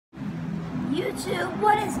YouTube,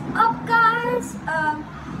 what is up, guys?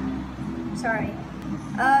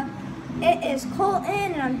 It is Colton,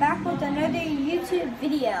 and I'm back with another YouTube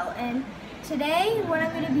video. And today, what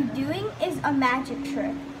I'm going to be doing is a magic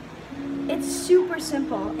trick. It's super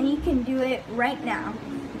simple, and you can do it right now.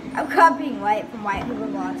 I'm copying Wyatt from Wyatt Hoover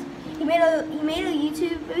Vlogs. He made a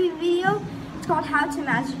YouTube video. It's called How to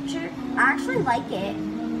Magic Trick. I actually like it.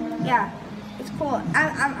 Yeah, it's cool.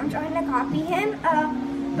 I'm trying to copy him.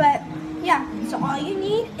 But yeah, so all you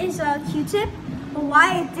need is a Q-tip. But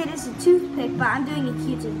Wyatt did is a toothpick, but I'm doing a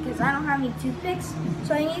Q-tip because I don't have any toothpicks.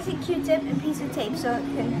 So I need a Q-tip and a piece of tape so it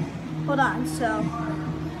can hold on. So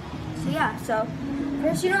yeah, so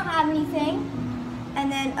first you don't have anything,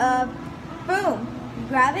 and then boom, you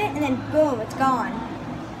grab it, and then boom, it's gone.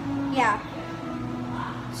 Yeah.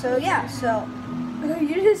 So yeah, so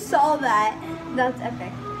you just saw that. That's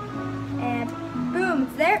epic. And boom,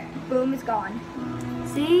 it's there. Boom, it's gone.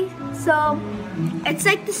 See? So it's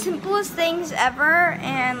like the simplest things ever,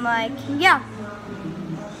 and like, yeah.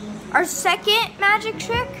 Our second magic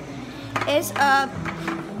trick is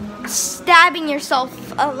stabbing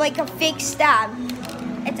yourself, like a fake stab.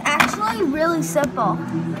 It's actually really simple.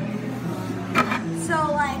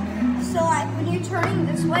 So like when you're turning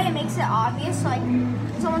this way, it makes it obvious. Like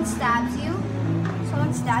someone stabs you,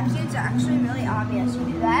 it's actually really obvious. You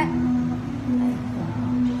do that.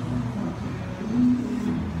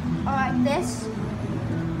 Or like this.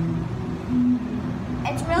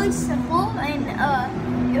 It's really simple, and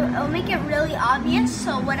it'll make it really obvious.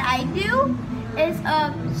 So what I do is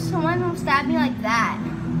someone will stab me like that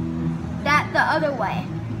the other way,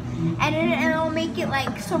 and it'll make it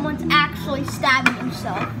like someone's actually stabbing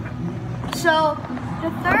himself. So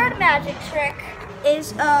the third magic trick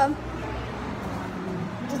is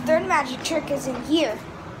in here.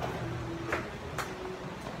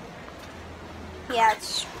 Yeah,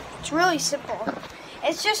 it's really simple.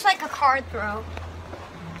 It's just like a card throw.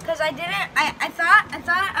 Because I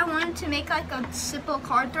thought I wanted to make like a simple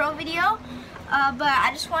card throw video, but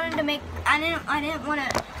I just wanted to make, I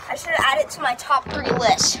should add it to my top 3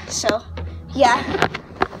 list. So yeah,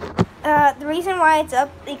 the reason why it's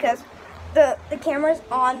up because the camera's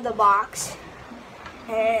on the box,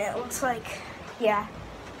 and it looks like, yeah,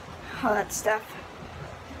 all that stuff.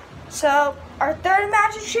 So our third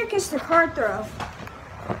magic trick is the card throw.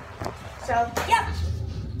 So yeah.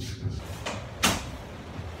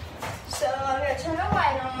 So I'm gonna turn the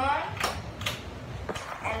light on,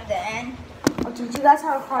 and then I'll teach you guys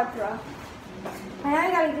how to card throw. And now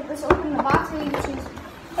you gotta get this open in the box, and you can choose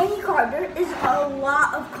any card. There is a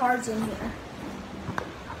lot of cards in here.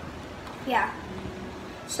 Yeah.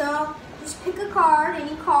 So just pick a card,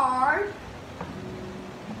 any card,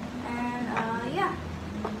 and yeah.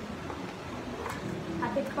 I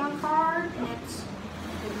picked one card, and it's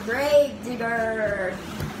the Grave Digger.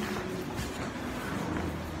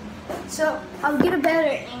 So I'll get a better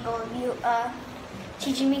angle of you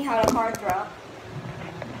teaching me how to card throw.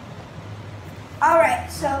 All right,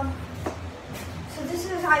 so this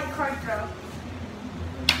is how you card throw.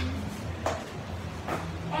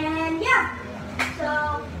 And yeah,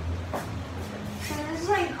 so this is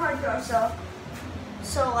how you card throw.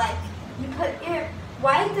 So like you put your,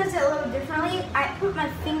 Wyatt does it a little differently. I put my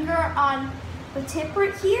finger on the tip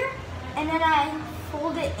right here, and then I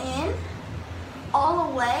fold it in all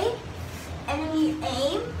the way, and then you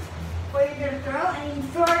aim where you're gonna throw, and you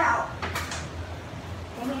throw it out.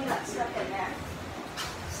 And you got stuck in there.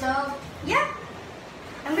 So yeah,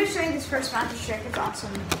 I'm gonna show you this first magic trick. It's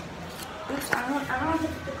awesome. Oops, I don't want to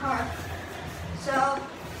put the card. So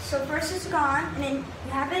first it's gone, and then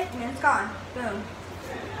you have it, and then it's gone. Boom.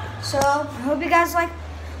 So I hope you guys like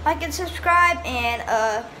and subscribe, and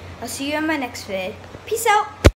I'll see you in my next vid. Peace out.